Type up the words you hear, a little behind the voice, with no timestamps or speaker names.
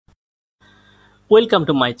Welcome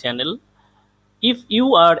to my channel. If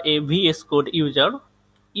you are a Vscode user,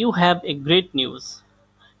 you have a great news.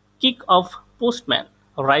 Kick off Postman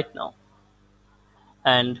right now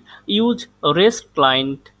and use REST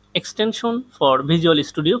client extension for Visual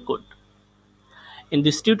Studio Code. In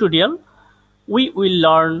this tutorial, we will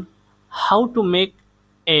learn how to make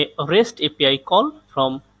a REST API call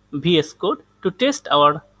from Vscode to test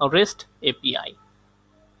our REST API.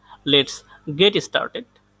 Let's get started.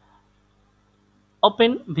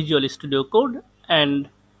 Open Visual Studio Code and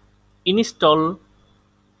install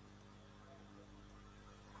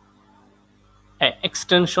an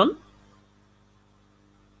extension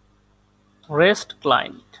REST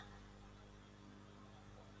client.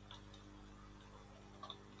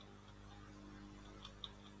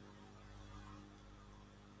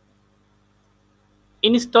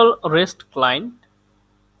 Install REST client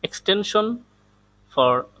extension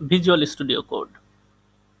for Visual Studio Code.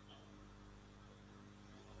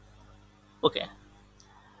 Okay.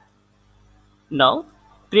 Now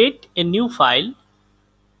create a new file,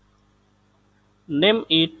 name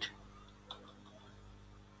it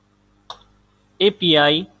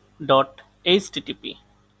api.html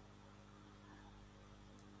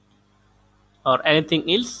or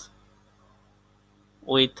anything else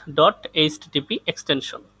with .html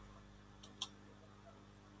extension.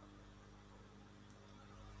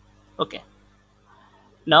 Okay.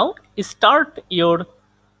 Now start your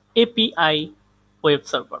API web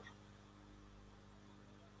server.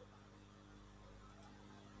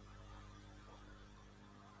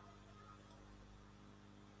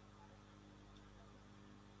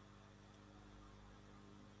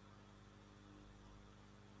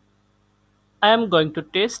 I am going to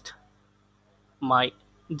test my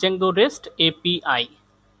Django REST API.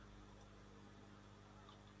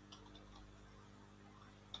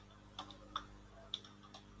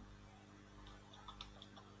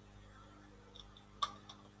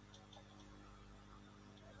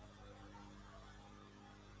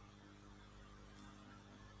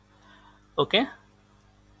 Okay.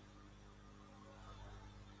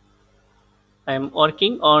 I am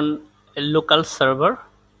working on a local server.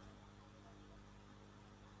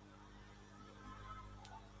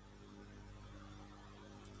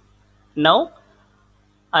 Now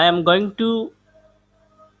I am going to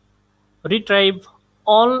retrieve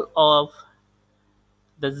all of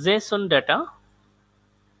the JSON data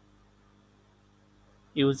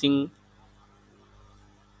using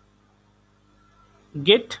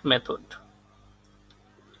get method.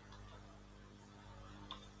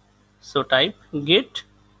 So type get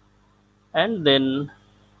and then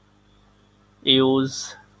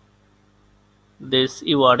use this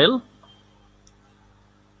URL.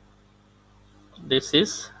 This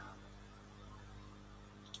is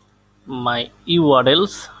my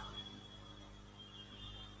URLs.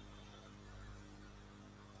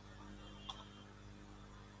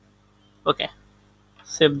 Okay,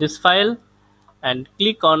 save this file and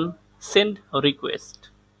click on send request.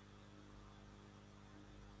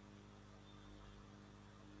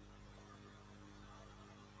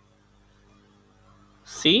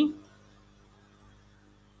 See,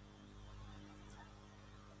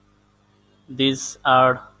 these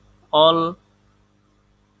are all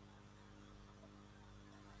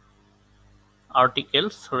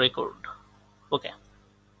articles record. Okay,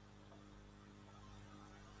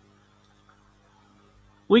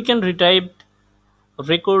 we can retrieve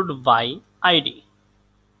record by ID.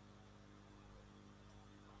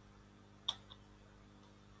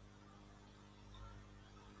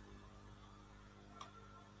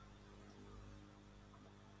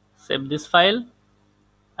 Save this file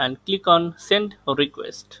and click on send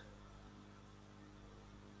request.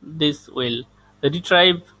 This will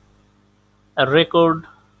retrieve a record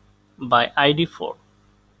by ID 4.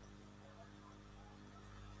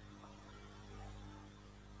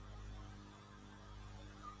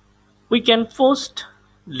 We can post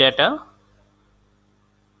data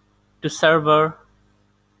to server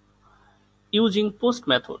using post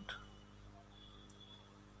method.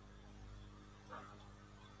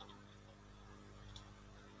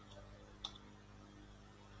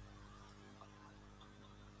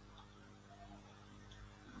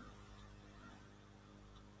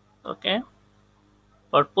 Okay,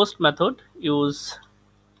 for post method use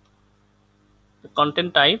the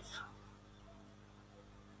content type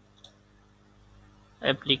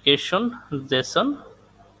application JSON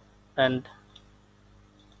and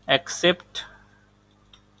accept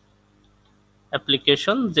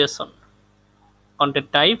application JSON.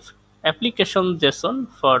 Content type application JSON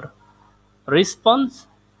for response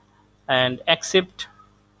and accept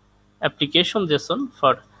application JSON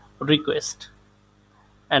for request.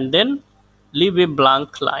 and then leave a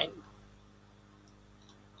blank line,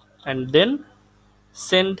 and then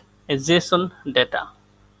send a JSON data.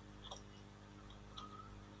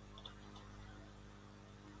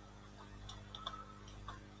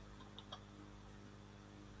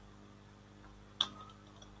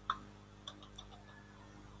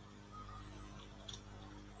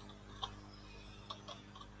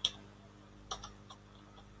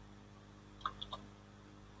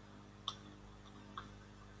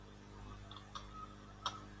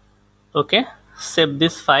 Okay, save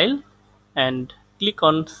this file and click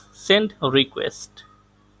on send request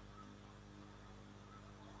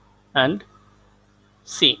and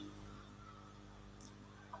see.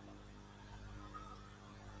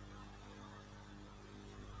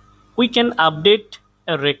 We can update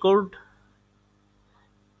a record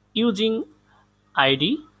using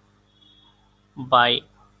id by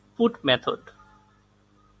put method.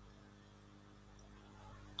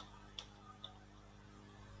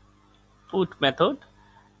 Put method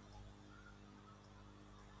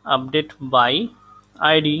update by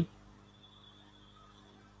id,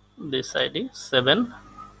 this id 7,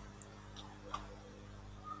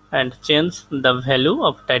 and change the value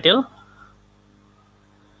of title.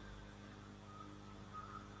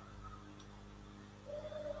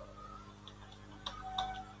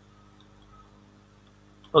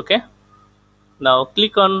 Okay, now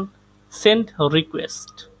click on send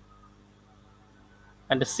request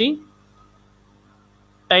and see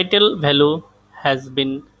title value has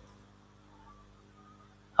been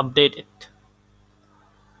updated.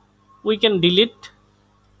 We can delete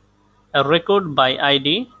a record by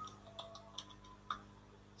id,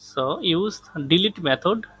 so use delete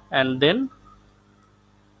method and then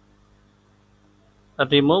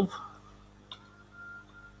remove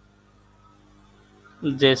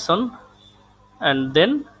JSON and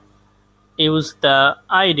then use the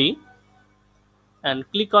id and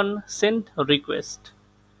click on send request.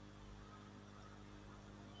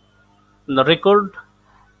 The record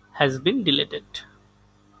has been deleted.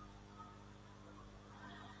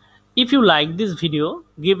 If you like this video,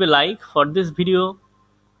 give a like for this video,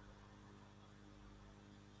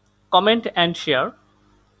 comment and share.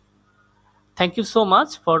 Thank you so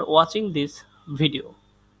much for watching this video.